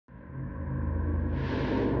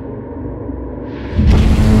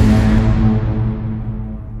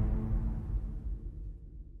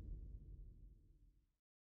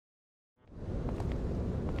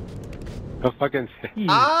Go fucking.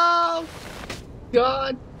 Oh,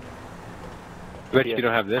 God. I bet you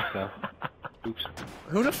don't have this though. Oops.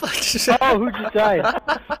 Who the fuck just died? Oh, who just died?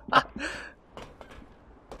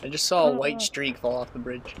 I just saw a white streak fall off the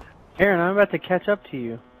bridge. Aaron, I'm about to catch up to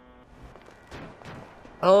you.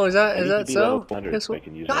 Oh, is that so? Guess what?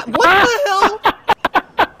 God, what the hell?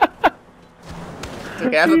 It's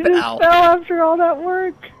okay, I have You a just ow. fell after all that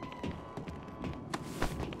work.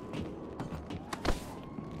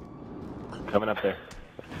 Coming up there.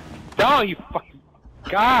 No, you fucking.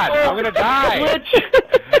 God, I'm gonna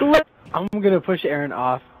die. I'm gonna push Aaron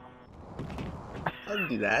off. I didn't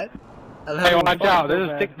do that. I'm Hey, having watch fun. out.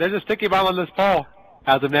 There's a sticky bomb on this pole.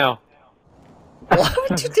 As of now. Why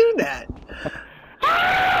would you do that?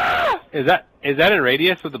 Is that in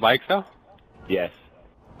radius with the bikes though? Yes.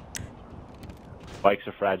 Bikes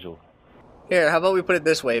are fragile. Here, how about we put it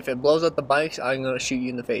this way? If it blows up the bikes, I'm gonna shoot you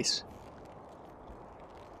in the face.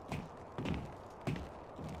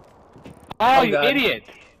 Oh, you God. idiot!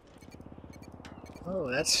 Oh,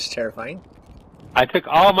 that's terrifying. I took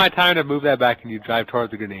all my time to move that back, and you drive towards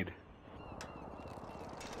the grenade.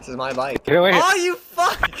 This is my bike. Get away! Oh, you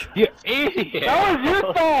fuck! You idiot! That was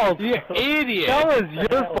your fault! You idiot! That was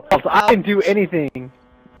your fault. I didn't do anything.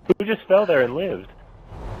 Who just fell there and lived?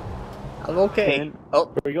 I'm okay. Oh,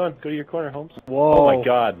 Where are you going? Go to your corner, Holmes. Whoa. Oh my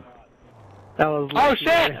God. That was. Oh shit!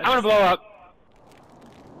 I'm gonna blow up.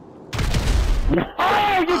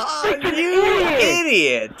 Oh, you freaking you idiot!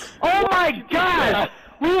 idiot! Oh my God!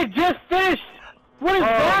 We had just finished. What is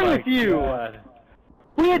wrong with you? God.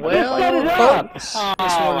 We had Well, just set it up. folks, Oh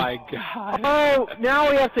this one- my god. Oh, now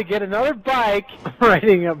we have to get another bike.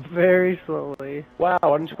 Riding up very slowly. Wow,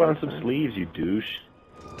 why don't you put on some sleeves, you douche?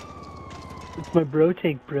 It's my bro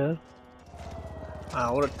tank, bro.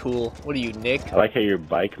 Wow, what a tool. What are you, Nick? I like how your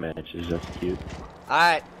bike matches. That's cute.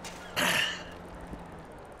 Alright.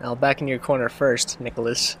 Now back in your corner first,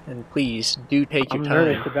 Nicholas, and please do take your I'm time.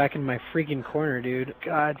 nervous to back in my freaking corner, dude.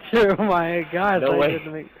 God, oh my God. No I way. had to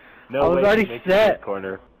make- I No was way already he's making set. this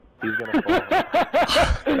corner. He's gonna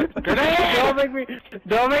fall.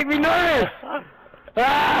 Don't make me nervous.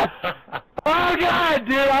 Ah! Oh God,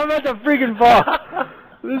 dude, I'm about to freaking fall.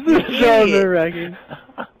 This is so nerve-wracking.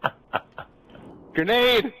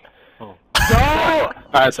 Grenade! No!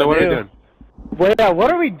 Alright, so what are we doing? Wait,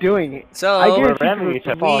 what are we doing? So I we're guarantee ramming we're each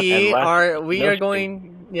other. we are going.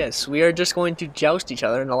 Yes, we are just going to joust each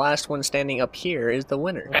other, and the last one standing up here is the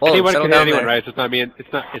winner. Whoa, Anyone settle can hit down anyone, there. right? So it's not me.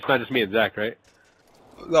 It's not just me and Zach, right?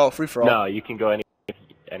 Oh, free for all. No, you can go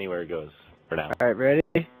anywhere it goes for now. All right, ready?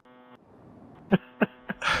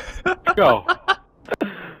 Go.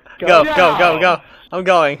 Go, go, go, go! I'm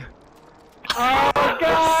going. Oh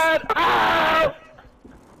God! Oh!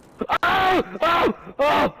 Oh! Oh!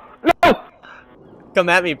 Oh! No! Come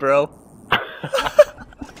at me, bro.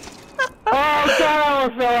 Oh God! I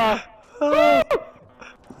almost fell off. Oh.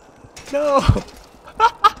 No.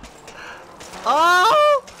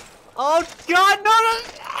 Oh! Oh God! No! No!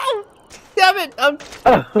 Ow. Damn it! I'm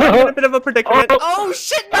in a bit of a predicament. Oh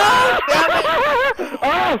shit! No! Damn it!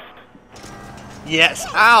 Oh! Yes!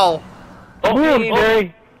 Ow! Boom, man.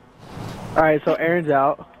 Gary. All right, so Aaron's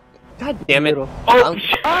out. God damn it! Middle. Oh!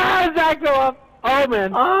 Ah, Zach fell off. Oh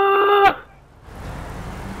man. Ah!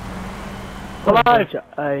 Alive.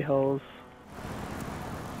 A-holes.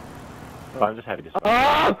 Well, I'm just happy to see.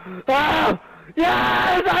 Oh! Oh!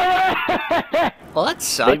 Yes! I win! Well, that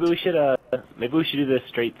sucked. Maybe we should do this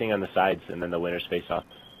straight thing on the sides and then the winners face off.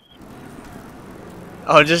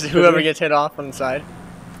 Oh, just whoever gets hit off on the side.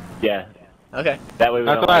 Yeah. Okay. That way we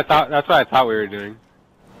That's don't what I like thought. That's what I thought we were doing.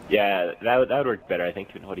 Yeah, that would work better, I think.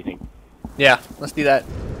 What do you think? Yeah, let's do that.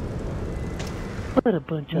 What a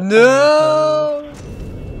bunch of No!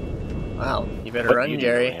 Wow, you better What run, beauty do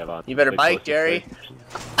Jerry. we have on You better the bike, closest Jerry. person?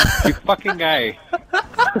 You fucking guy.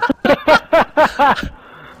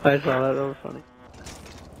 I saw that. That was funny.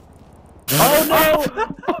 Oh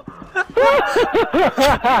no!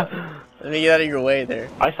 Let me get out of your way there.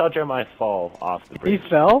 I saw Jeremiah fall off the He bridge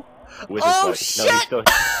fell? with Oh, his bike. No, he's shit! still.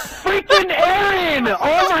 Freaking Aaron!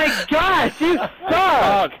 Oh my gosh, you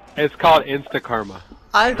suck! It's called insta karma.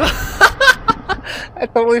 I I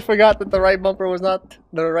totally forgot that the right bumper was not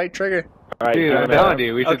the right trigger. All right, Dude, I'm Jeremiah. telling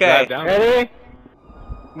you, we should Okay. drive down. Ready?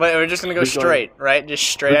 But we're just gonna go Who's going? straight, right? Just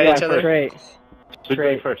straight at Yeah, each other. straight. Who's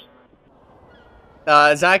going first?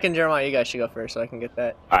 Zach and Jeremiah, you guys should go first so I can get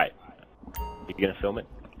that. All right. You gonna film it?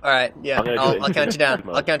 Alright, yeah, I'm gonna do it I'll in count you down.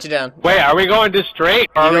 mode. I'll count you down. Wait, are we going just straight,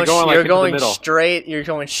 or are we going like you're into going the middle? straight. You're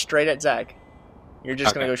going straight at Zach. You're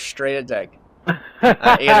just gonna Okay. go straight at Zach.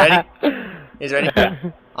 Alright, you guys ready? You guys ready? Yeah.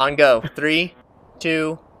 On go. 3,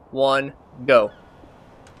 2, 1, go.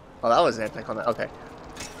 Oh, that was anticlimactic.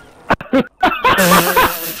 Okay.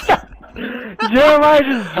 Jeremiah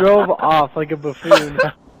just drove off like a buffoon.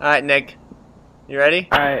 Alright, Nick. You ready?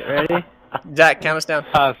 Alright, ready? Jack, count us down.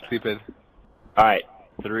 Ah, stupid. Alright,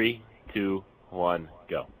 3, 2, 1,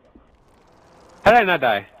 go. How did I not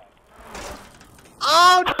die?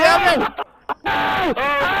 Oh, damn it!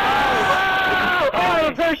 Oh,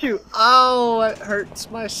 the parachute! Oh, it hurts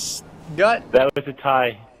my gut. That was a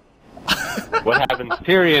tie. What happened?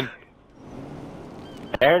 Tyrion.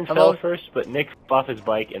 Aaron Hello? fell first, but Nick fell off his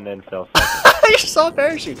bike and then fell second. You saw a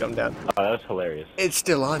parachute come down. Oh, that was hilarious. It's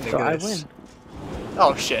still on, Nick. So I win.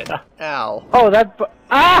 Oh, shit. Ow. Oh, that.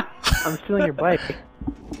 Ah! I'm stealing your bike.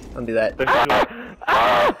 Don't do that.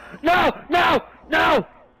 Ah! No! No! No!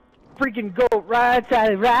 Freaking go right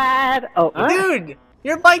side ride! Oh, Dude!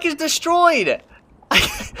 Your bike is destroyed!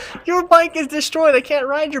 Your bike is destroyed. I can't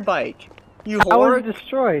ride your bike. You How was whore. it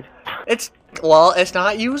destroyed? Well, it's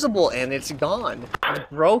not usable and it's gone. It's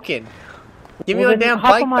broken. Give me Well, my then damn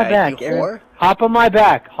hop bike on my back, back, you Aaron. whore. Hop on my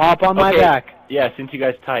back. Hop on my Okay. back. Yeah, since you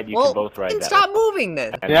guys tied, you Well, can both ride then that. stop moving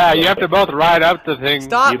then. one. Yeah, you have to both ride up the thing.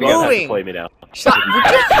 Stop You both have to moving. play me now. Stop.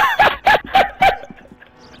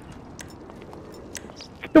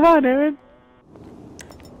 Come on, Aaron.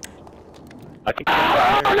 I think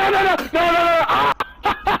Oh, no, no, no, no, no, no.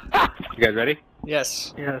 Ah! You guys ready?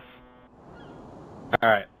 Yes. Yes.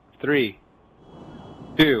 Alright. 3,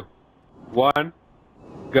 2, 1,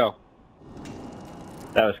 go.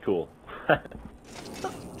 that was cool.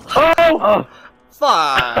 Oh!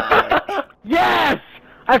 Fuck. Yes!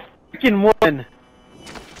 I freaking won.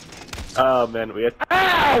 Oh man, we had.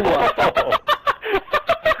 Ow!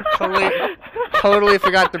 totally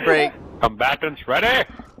forgot to break. Combatants ready?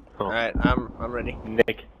 Alright, I'm ready.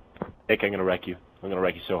 Nick, I'm gonna wreck you. I'm gonna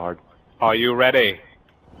wreck you so hard. Are you ready?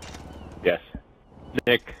 Yes.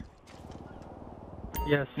 Nick.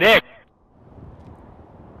 Yes. Nick!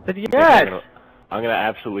 Said Nick, yes! I'm gonna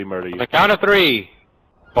absolutely murder you. The count of 3.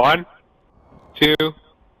 1, 2,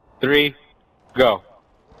 3, go.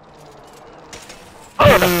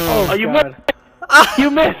 Oh, you God. You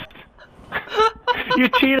missed! You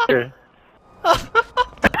cheater!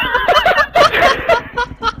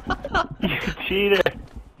 You cheater!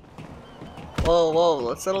 Whoa,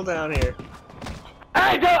 let's settle down here.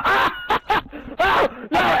 Hey, don't! Ah! Oh!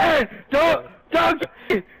 No, Aaron! Don't!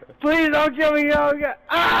 Please don't kill me! No!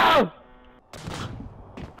 Ow!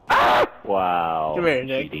 Ow! Wow. Come here,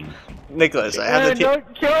 Nick. Cheating. Nicholas, I have Aaron, the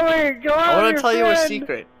don't kill me! Go on, I want your to tell you a friend.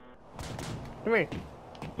 secret. Come here.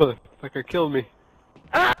 Motherfucker killed me.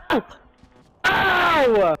 Ow!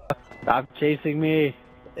 Ow! Stop chasing me.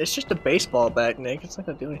 It's just a baseball bat, Nick. It's not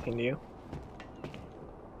gonna do anything to you.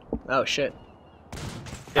 Oh shit.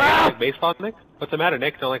 Yeah, you like baseball, Nick? What's the matter,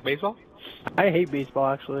 Nick? Don't like baseball? I hate baseball,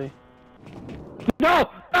 actually. No!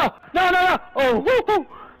 No! No! No! No! Oh! Woo, woo.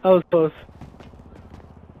 That was close.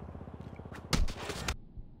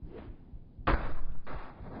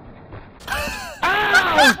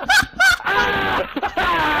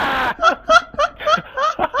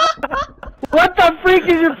 What the freak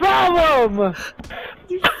is your problem?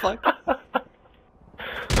 You fuck.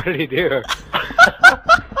 What did he do?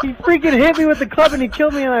 He freaking hit me with the club and he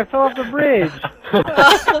killed me and I fell off the bridge.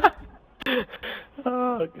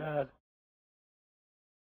 Oh god.